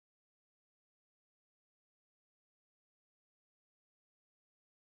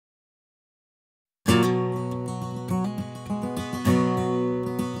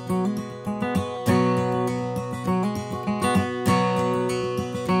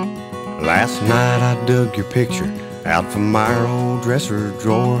Last night I dug your picture out from my old dresser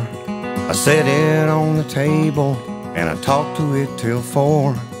drawer. I set it on the table and I talked to it till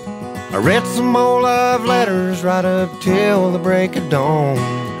 4. I read some old love letters right up till the break of dawn.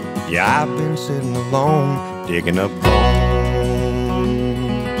 Yeah, I've been sitting alone, digging up bones.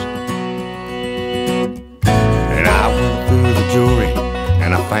 And I went through the jewelry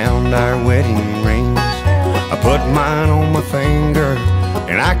and I found our wedding rings. I put mine on my finger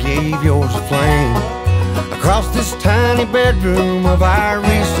and I gave yours a flame. Across this tiny bedroom of our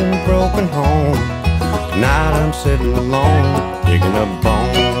recent broken home, tonight I'm sitting alone, digging up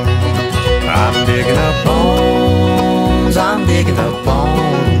bones. I'm digging up bones, I'm digging up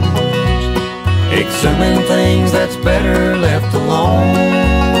bones, exhuming things that's better left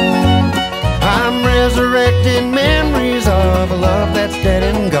alone. I'm resurrecting memories of a love that's dead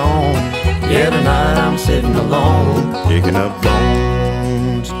and gone. Yeah, tonight I'm sitting alone, digging up bones.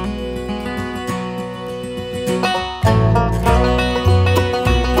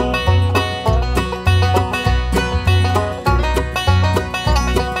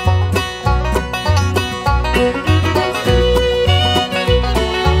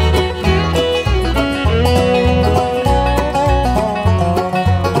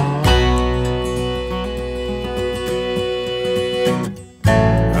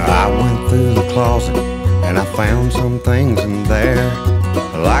 Through the closet and I found some things in there,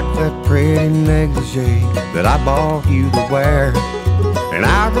 like that pretty negligee that I bought you to wear. And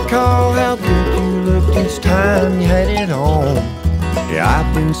I recall how good you looked each time you had it on. Yeah,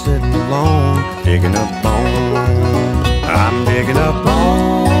 I've been sitting alone, digging up bones. I'm digging up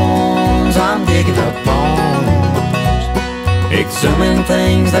bones, I'm digging up bones, exhuming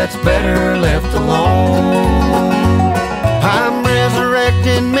things that's better left alone. I'm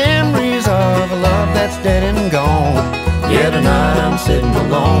resurrecting memories of a love that's dead and gone. Yeah, tonight I'm sitting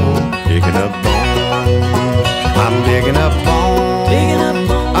alone, digging up bones. I'm digging up bones, digging up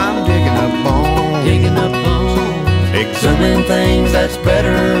bones. I'm digging up bones, digging up bones, exhuming things that's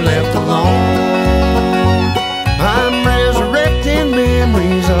better left alone. I'm resurrecting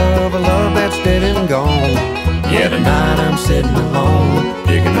memories of a love that's dead and gone. Yeah, tonight I'm sitting alone,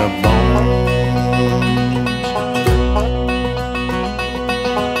 digging up bones.